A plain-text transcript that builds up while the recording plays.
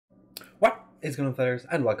Is going on, fellas,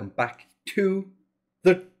 and welcome back to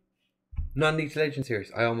the Non-League Legends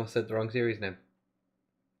series. I almost said the wrong series name.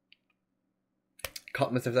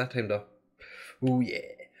 Caught myself that time though. Oh yeah.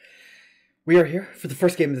 We are here for the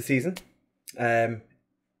first game of the season.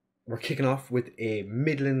 We're kicking off with a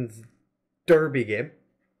Midlands Derby game.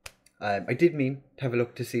 I did mean to have a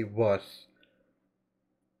look to see what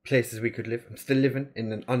places we could live. I'm still living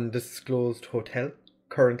in an undisclosed hotel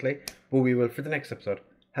currently, but we will, for the next episode,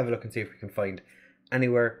 have a look and see if we can find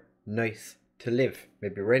anywhere nice to live.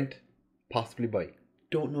 Maybe rent, possibly buy.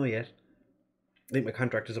 Don't know yet. I think my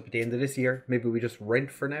contract is up at the end of this year. Maybe we just rent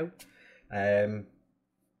for now.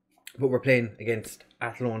 But we're playing against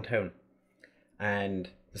Athlone Town.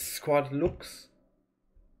 And the squad looks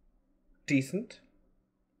decent,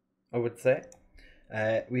 I would say.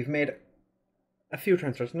 We've made a few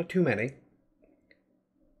transfers, not too many.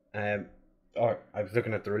 Or I was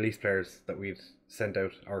looking at the release players that we've sent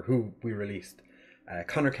out, or who we released.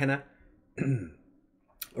 Connor Kenna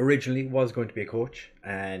originally was going to be a coach,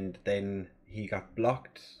 and then he got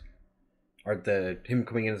blocked, or him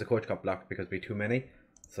coming in as a coach got blocked because we too many.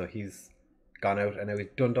 So he's gone out, and now he's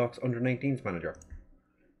Dundalk's under-19s manager,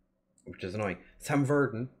 which is annoying. Sam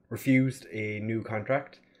Verdon refused a new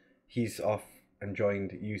contract. He's off and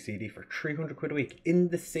joined UCD for 300 quid a week in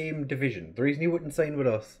the same division. The reason he wouldn't sign with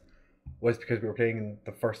us was because we were playing in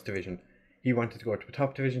the first division. He wanted to go to a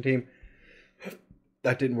top division team.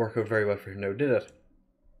 That didn't work out very well for him now, did it?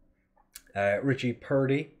 Richie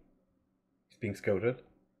Purdy is being scouted.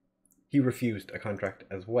 He refused a contract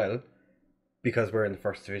as well because we're in the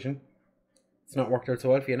first division. It's not worked out so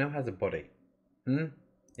well for you now, has it, buddy?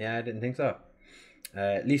 Yeah, I didn't think so.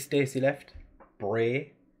 Lee Stacey left.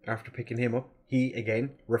 Bray, after picking him up, he again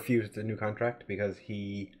refused a new contract because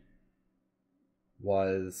he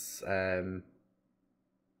was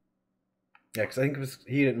because I think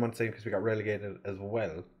he didn't want to sign because we got relegated as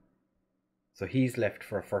well, so he's left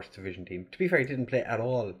for a first division team. To be fair, he didn't play at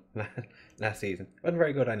all last season. Wasn't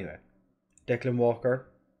very good anyway. Declan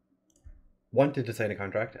Walker wanted to sign a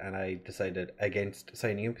contract, and I decided against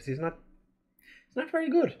signing him because he's not very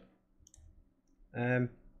good.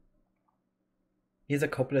 He has a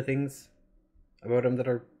couple of things about him that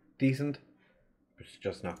are decent, but it's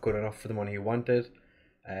just not good enough for the money he wanted.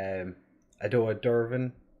 Adoa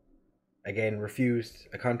Dervin again refused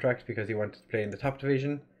a contract because he wanted to play in the top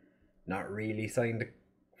division. Not really found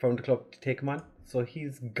a club to take him on, so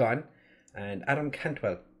he's gone. And Adam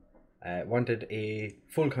Cantwell wanted a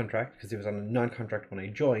full contract because he was on a non-contract when I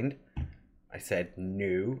joined. I said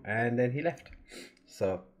no, and then he left.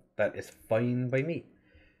 So that is fine by me.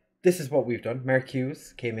 This is what we've done. Mark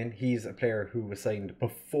Hughes came in. He's a player who was signed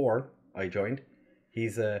before I joined.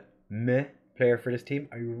 He's a meh player for this team.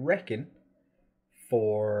 I reckon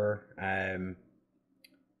for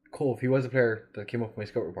Cobh, he was a player that came up with my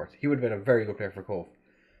scout reports. He would have been a very good player for Cobh.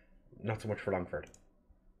 Not so much for Longford.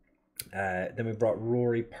 Then we brought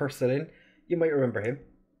Rory Purcell in. You might remember him.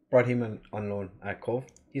 Brought him on loan at Cobh.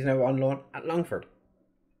 He's now on loan at Longford.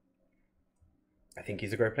 I think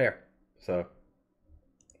he's a great player. So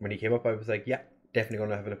when he came up, I was like, yeah, definitely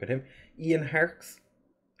going to have a look at him. Ian Harke.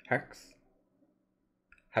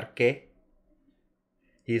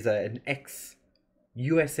 He's an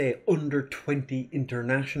ex-USA under-20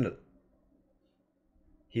 international.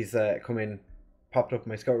 He's come in, popped up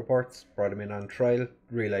my scout reports, brought him in on trial,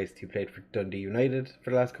 realised he played for Dundee United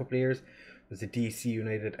for the last couple of years, was a DC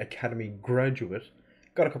United Academy graduate,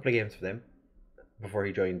 got a couple of games for them before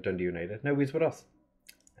he joined Dundee United. Now he's with us.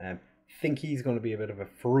 Think he's going to be a bit of a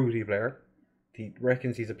fruity player. He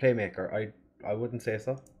reckons he's a playmaker. I wouldn't say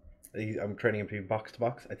so. I'm training him to be box to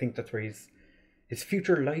box. I think that's where his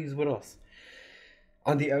future lies with us.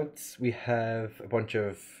 On the outs, we have a bunch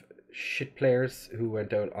of shit players who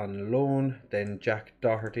went out on loan. Then Jack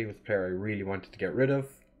Doherty was a player I really wanted to get rid of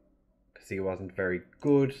because he wasn't very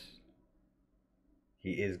good.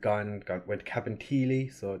 He is went to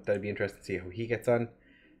Cabinteely, so that'll be interesting to see how he gets on.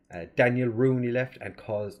 Daniel Rooney left and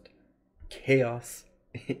caused chaos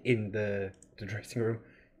in the dressing room.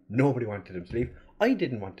 Nobody wanted him to leave. I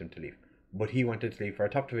didn't want him to leave, but he wanted to leave for a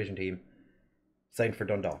top division team, signed for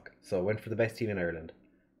Dundalk, so went for the best team in Ireland,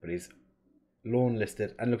 but he's loan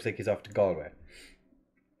listed and looks like he's off to Galway.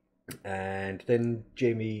 And then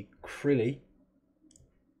Jamie Crilly,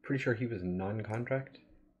 pretty sure he was non-contract.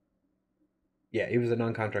 Yeah, he was a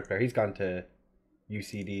non-contract player. He's gone to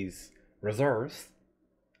UCD's reserves.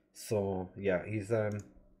 So yeah, he's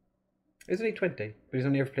only 20, but he's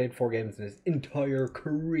only ever played 4 games in his entire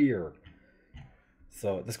career.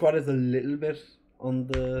 So the squad is a little bit on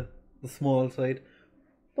the small side,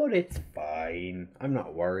 but it's fine. I'm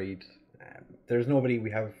not worried. There's nobody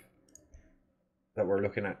we have that we're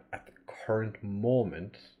looking at the current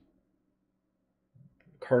moment.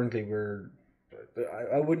 Currently,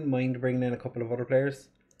 I wouldn't mind bringing in a couple of other players.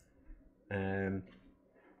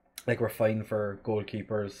 Like we're fine for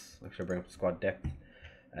goalkeepers. Actually, I'll bring up the squad depth.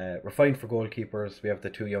 We're fine for goalkeepers. We have the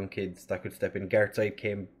two young kids that could step in. Gartside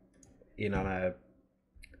came in at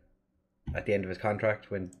the end of his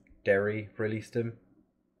contract when Derry released him.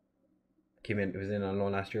 Came in. It was in on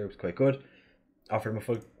loan last year. It was quite good. Offered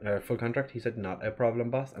him a full contract. He said, "Not a problem,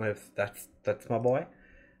 boss." And that's my boy.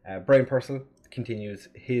 Brian Purcell continues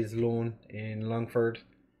his loan in Longford.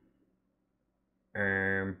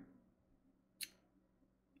 So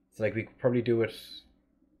like we could probably do it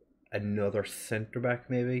another centre back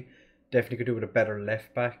maybe. Definitely could do it a better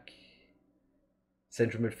left back.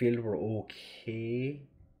 Central midfield we're okay.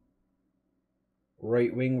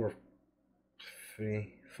 Right wing we're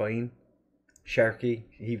fine. Sharky,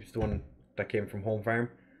 he was the one that came from Home Farm.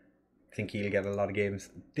 I think he'll get a lot of games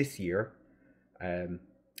this year.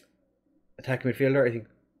 Attacking midfielder, I think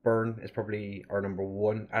Byrne is probably our number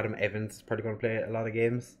one. Adam Evans is probably going to play a lot of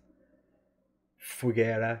games.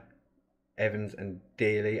 Fuguera, Evans and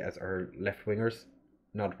Daly as our left wingers.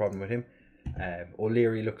 Not a problem with him.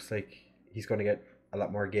 O'Leary looks like he's going to get a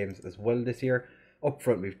lot more games as well this year. Up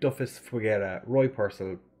front we've Duffus, Fuguera, Roy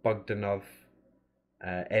Purcell, Bogdanov,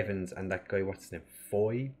 Evans, and that guy, what's his name?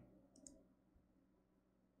 Foy?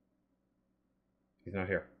 He's not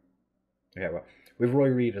here. Okay, well, we have Roy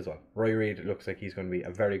Reid as well. Roy Reid looks like he's going to be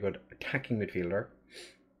a very good attacking midfielder.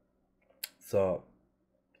 So,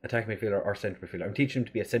 attacking midfielder or centre midfielder. I'm teaching him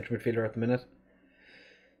to be a centre midfielder at the minute.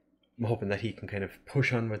 I'm hoping that he can kind of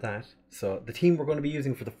push on with that. So, the team we're going to be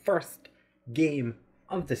using for the first game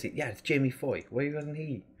of the season. Yeah, it's Jamie Foy. Why wasn't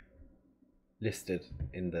he listed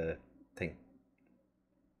in the thing?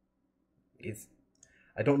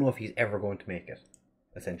 I don't know if he's ever going to make it,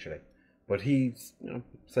 essentially. But he's,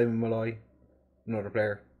 Simon Malloy, another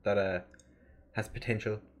player that has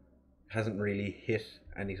potential, hasn't really hit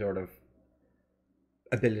any sort of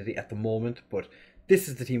ability at the moment. But this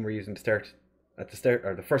is the team we're using to start at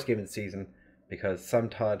the first game of the season, because Sam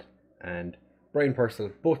Todd and Brian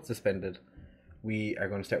Purcell both suspended. We are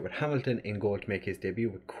going to start with Hamilton in goal to make his debut,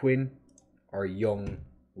 with Quinn, our young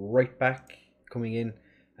right back, coming in,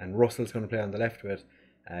 and Russell's going to play on the left with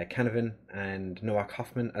Canavan and Noah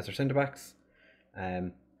Kaufman as our centre backs.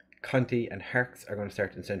 Conti and Harks are going to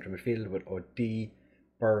start in central midfield with O'D,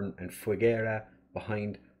 Byrne and Fuguera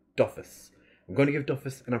behind Duffus. I'm going to give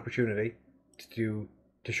Duffus an opportunity to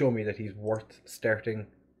show me that he's worth starting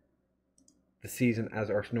the season as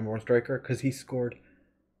our number one striker, because he scored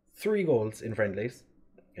 3 goals in friendlies.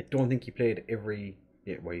 I don't think he played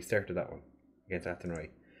he started that one against Athenry.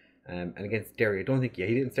 And against Derry, I don't think he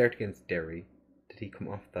didn't start against Derry. Did he come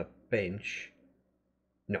off the bench?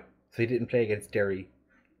 No. So he didn't play against Derry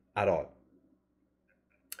at all.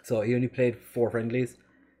 So he only played 4 friendlies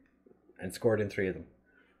and scored in 3 of them.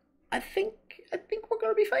 I think we're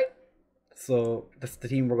going to be fine. So that's the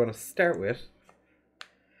team we're going to start with.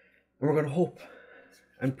 And we're going to hope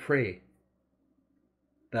and pray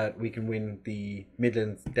that we can win the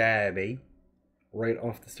Midlands Derby right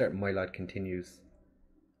off the start. My lad continues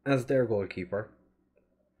as their goalkeeper.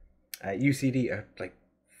 UCD, like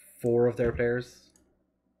 4 of their players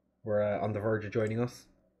were on the verge of joining us.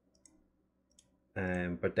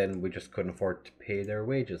 But then we just couldn't afford to pay their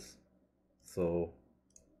wages. So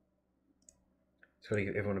it's going to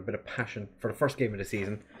give everyone a bit of passion for the first game of the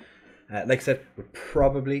season. Like I said, we'll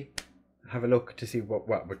probably have a look to see what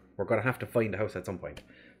we're going to have to find a house at some point.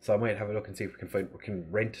 So I might have a look and see if we can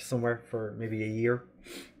rent somewhere for maybe a year.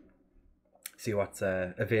 See what's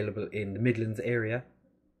available in the Midlands area.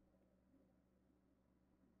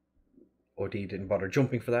 OD didn't bother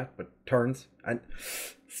jumping for that, but turns. And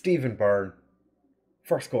Stephen Byrne,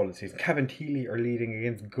 first goal of the season. Cavan Teely are leading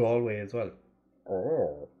against Galway as well.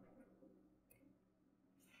 Oh,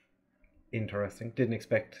 interesting. Didn't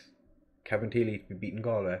expect Cavan Teely to be beating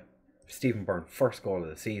Galway. Stephen Byrne, first goal of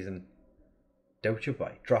the season. Doubt you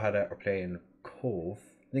by. Drogheda are playing Cobh.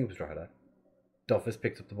 I think it was Drogheda. Duffus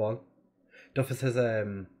picks up the ball. Duffus has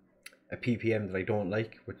a PPM that I don't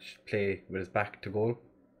like, which play with his back to goal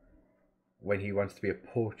when he wants to be a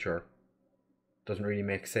poacher. Doesn't really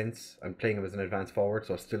make sense. I'm playing him as an advanced forward,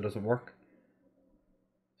 so it still doesn't work.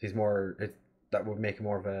 He's that would make him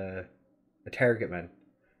more of a target man,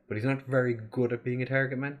 but he's not very good at being a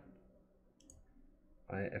target man.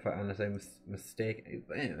 Unless I'm mistaken,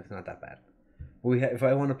 it's not that bad. But if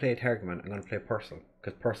I want to play a target man, I'm going to play Purcell,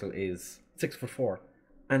 because Purcell is 6'4"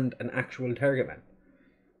 and an actual target man.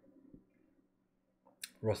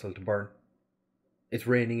 Russell to Byrne. It's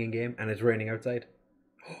raining in game and it's raining outside.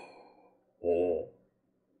 Oh,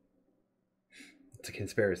 It's a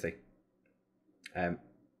conspiracy.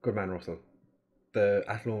 Good man, Russell. The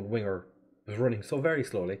Athlone winger was running so very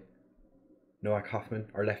slowly. Noah Kaufman,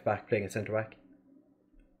 our left back, playing at centre back.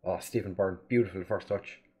 Oh, Stephen Byrne, beautiful first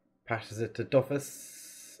touch. Passes it to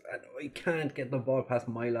Duffus. And he can't get the ball past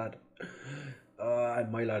my lad.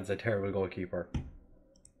 And my lad's a terrible goalkeeper.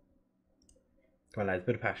 Come on, lads,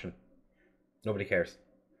 bit of passion. Nobody cares.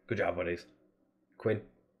 Good job, buddies. Quinn.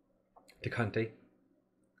 To Conte.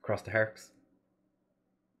 Across the Hercs.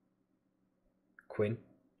 Quinn.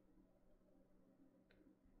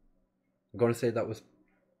 I'm going to say that was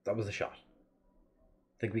a shot.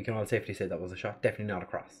 I think we can all safely say that was a shot. Definitely not a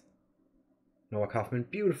cross. Noah Kaufman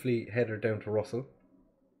beautifully headed down to Russell.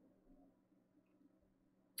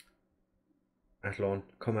 Athlone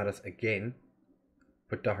come at us again.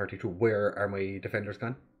 Put Doherty through. Where are my defenders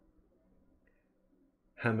gone?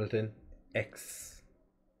 Hamilton, ex-Dundee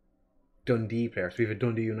player. So we have a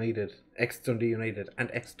Dundee United, ex-Dundee United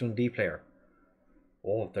and ex-Dundee player.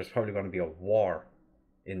 Oh, there's probably going to be a war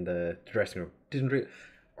in the dressing room.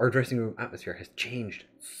 Our dressing room atmosphere has changed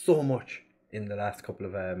so much in the last couple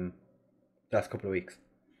of weeks,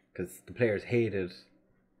 because the players hated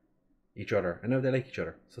each other and now they like each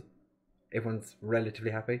other, so everyone's relatively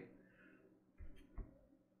happy.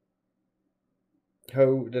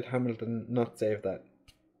 How did Hamilton not save that?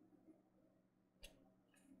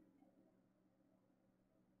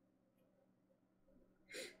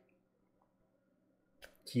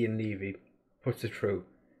 Cian Levy puts it through,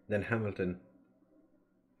 then Hamilton.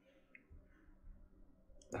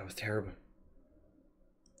 That was terrible.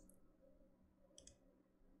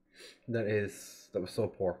 That was so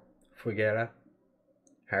poor. Figuera,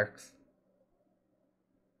 Harks.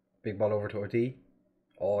 Big ball over to O'D.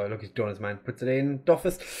 Oh, look, he's done his man. Puts it in.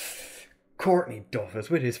 Duffus. Courtney Duffus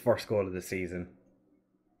with his first goal of the season.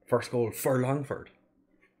 First goal for Longford,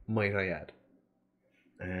 might I add.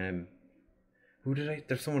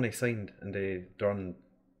 There's someone I signed and they're on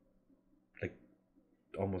like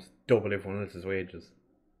almost double everyone else's wages.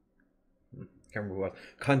 Can't remember who it was.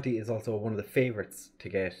 Conte is also one of the favourites to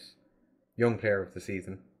get Young Player of the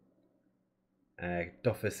Season.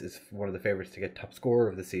 Duffus is one of the favourites to get Top Scorer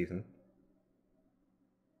of the Season.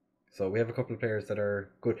 So we have a couple of players that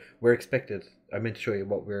are good. We're expected. I meant to show you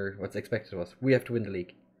what's expected of us. We have to win the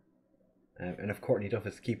league. And if Courtney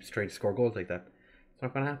Duffus keeps trying to score goals like that, it's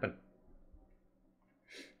not going to happen.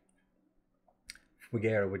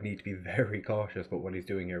 Figuera would need to be very cautious about what he's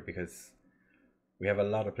doing here, because we have a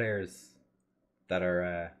lot of players that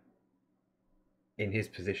are in his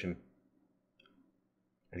position,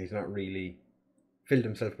 and he's not really filled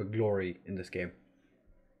himself with glory in this game.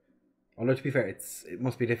 Although, to be fair, it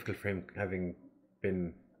must be difficult for him, having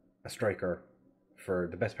been a striker for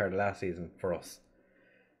the best part of last season for us,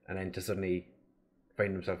 and then to suddenly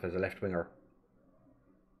find himself as a left winger.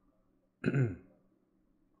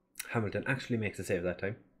 Hamilton actually makes a save that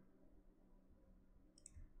time.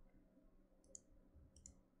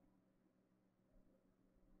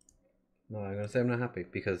 No, I'm going to say I'm not happy,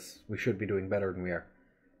 because we should be doing better than we are.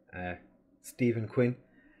 Stephen Quinn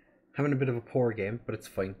having a bit of a poor game, but it's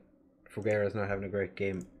fine. Figuera's not having a great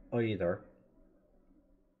game either.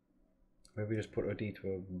 Maybe just put O'D to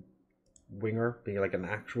a winger, being like an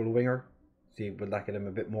actual winger. See, would that get him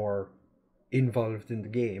a bit more involved in the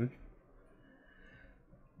game?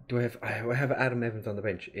 I have Adam Evans on the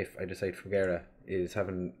bench if I decide Figuera is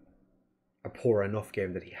having a poor enough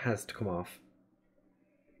game that he has to come off.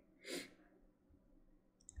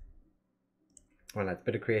 Well, that's a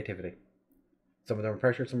bit of creativity. Some of them are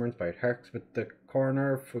pressured, some are inspired. Harks with the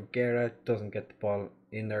corner. Figuera doesn't get the ball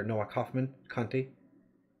in there. Noah Kaufman, Conte,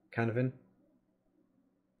 Canavan,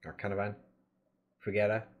 Figuera,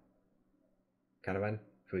 Canavan,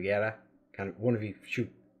 Figuera. One of you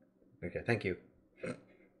shoot. Okay, thank you.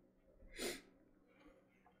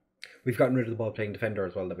 We've gotten rid of the ball playing defender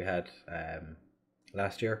as well that we had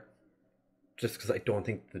last year, just because I don't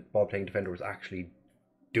think the ball playing defender was actually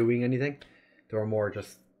doing anything. They were more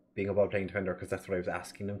just being a ball playing defender because that's what I was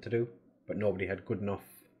asking them to do, but nobody had good enough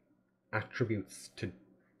attributes to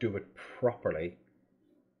do it properly.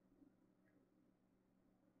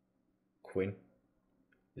 Quinn,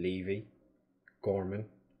 Levy, Gorman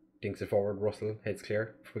dinks it forward. Russell heads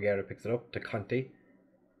clear. Figuera picks it up to Conte.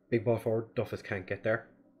 Big ball forward. Duffus can't get there.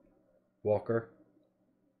 Walker.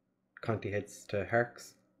 Conte heads to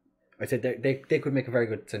Harks. I said they could make a very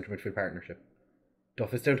good centre midfield partnership.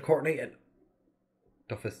 Duffus down to Courtney and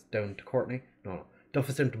Duffus down to Courtney. No.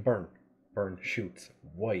 Duffus down to Byrne. Byrne shoots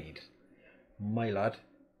wide. My lad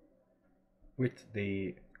with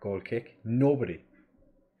the goal kick. Nobody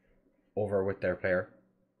over with their player.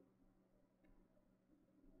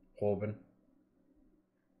 Hoban.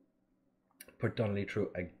 put Donnelly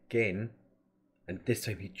through again, and this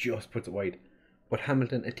time he just puts it wide. But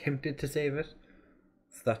Hamilton attempted to save it,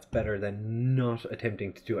 so that's better than not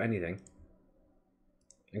attempting to do anything.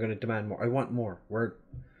 I'm going to demand more. I want more. We're...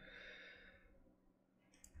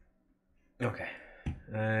 Okay.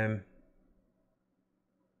 Gonna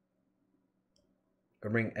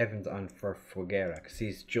bring Evans on for Foguera because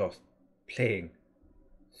he's just playing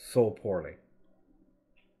so poorly.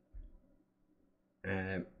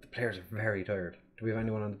 The players are very tired. Do we have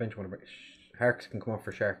anyone on the bench? Harks can come off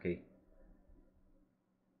for Sharky.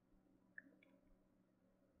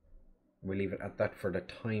 We'll leave it at that for the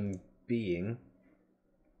time being.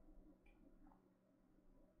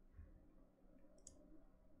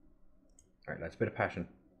 Alright, let's bit of passion.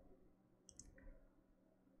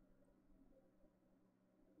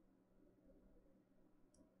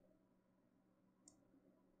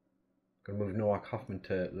 Gonna move Noah Kaufman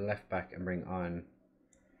to left back and bring on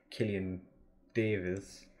Killian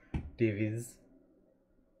Davies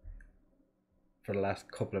for the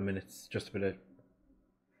last couple of minutes. Just a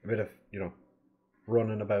bit of you know,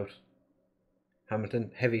 running about.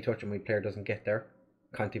 Hamilton, heavy touch, and my player doesn't get there.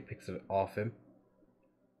 Conti picks it off him.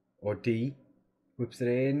 OD whips it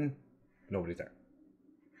in. Nobody's there.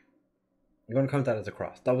 I'm going to count that as a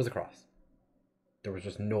cross. That was a cross. There was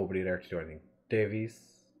just nobody there to do anything. Davies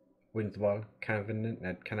wins the ball. Canavan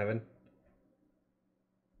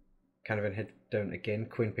heads down again.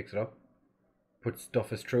 Quinn picks it up. Puts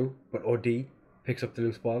Duffus through. But OD picks up the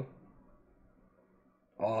loose ball.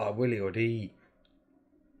 Oh, Willie OD.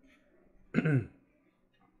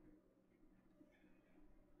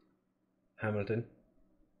 Hamilton.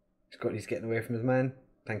 He's getting away from his man.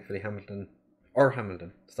 Thankfully Hamilton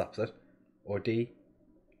stops it. OD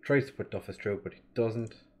tries to put Duffus through, but he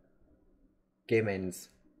doesn't. Game ends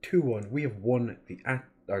 2-1. We have won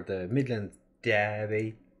the Midlands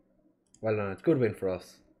Derby. Well done, it's a good win for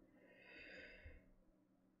us.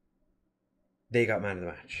 They got man of the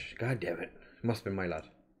match. God damn it. Must have been my lad.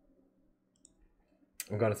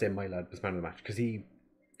 I'm gonna say my lad was man of the match because he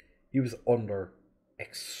was under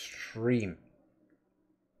extreme.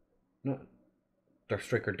 No, their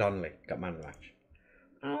striker Donnelly got man of the match.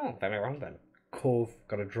 Oh, very well then. Cobh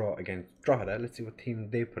got a draw against Drogheda. Let's see what team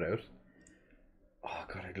they put out. Oh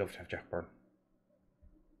god, I'd love to have Jack Byrne.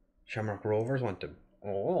 Shamrock Rovers want him.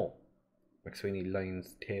 Oh, McSweeney,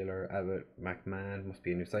 Lyons, Taylor, Abbott, McMahon must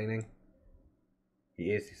be a new signing.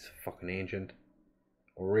 He is. He's a fucking ancient.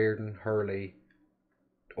 O'Riordan, Hurley.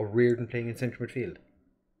 O'Riordan playing in central midfield.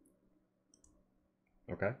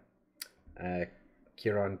 Okay.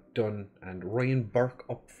 Kieran Dunn and Ryan Burke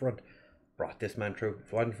up front brought this man through. If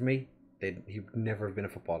it wasn't for me, he would never have been a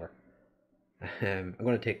footballer. I'm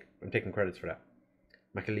taking credits for that.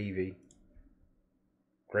 McAlevey,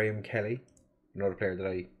 Graham Kelly, another player that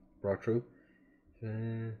I brought through.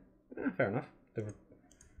 Fair enough. They were a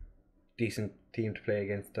decent team to play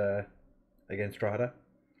against Drogheda.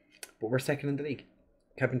 But we're second in the league.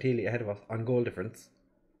 Cabinteely ahead of us on goal difference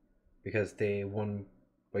because they won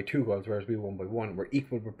by 2 goals, whereas we won by 1. We're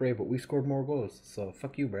equal with Bray, but we scored more goals. So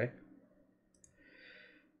fuck you, Bray.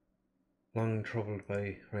 Long troubled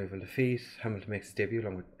by rival defeat. Hamilton makes his debut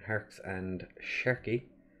along with Harks and Sharky.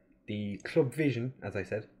 The club vision, as I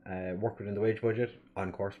said, work within the wage budget.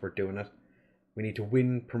 On course, we're doing it. We need to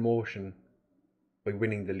win promotion by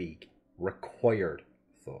winning the league. Required.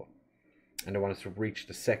 So, and I want us to reach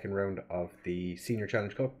the second round of the Senior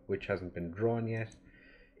Challenge Cup, which hasn't been drawn yet.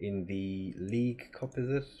 In the League Cup, is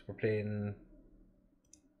it? We're playing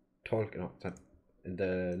Tolka. No, it's not. In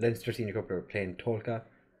the Leinster Senior Cup, we're playing Tolka.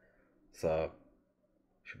 So,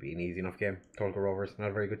 should be an easy enough game. Tolka Rovers, not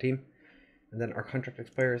a very good team. And then our contract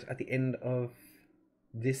expires at the end of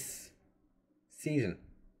this season.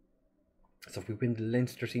 So if we win the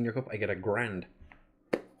Leinster Senior Cup, I get $1,000.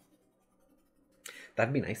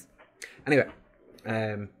 That'd be nice. Anyway,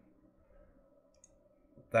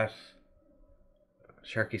 that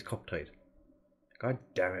Sharky's cup tied. God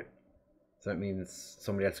damn it. So that means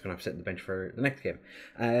somebody else is going to have to sit on the bench for the next game.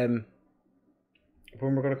 When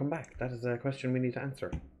we're going to come back, that is a question we need to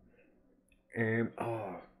answer.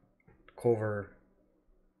 Cover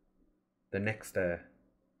the next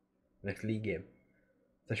league game.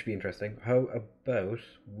 That should be interesting. How about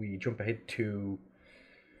we jump ahead to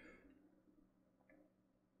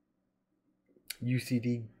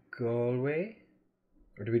UCD Galway?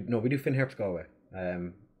 Or do we? No, we do Finn Harps Galway.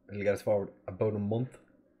 It'll get us forward about a month.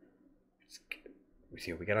 We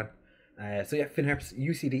see how we get on. So yeah, Finn Harps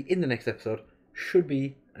UCD in the next episode should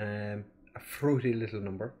be a fruity little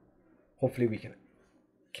number. Hopefully we can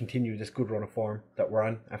continue this good run of form that we're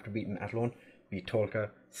on after beating Athlone, beat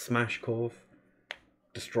Tolka, smash Cobh,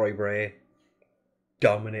 destroy Bray,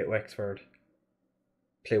 dominate Wexford,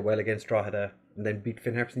 play well against Drogheda, and then beat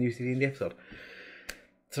Finn Harps and UCD in the episode.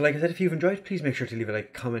 So like I said, if you've enjoyed, please make sure to leave a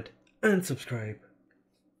like, comment, and subscribe.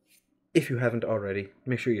 If you haven't already,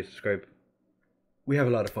 make sure you subscribe. We have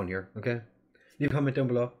a lot of fun here, okay? Leave a comment down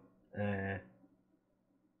below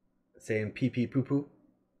saying pee pee poo poo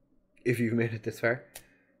if you've made it this far.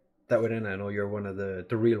 That way then I know you're one of the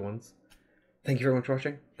real ones. Thank you very much for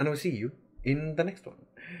watching, and I will see you in the next one.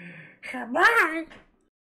 Bye!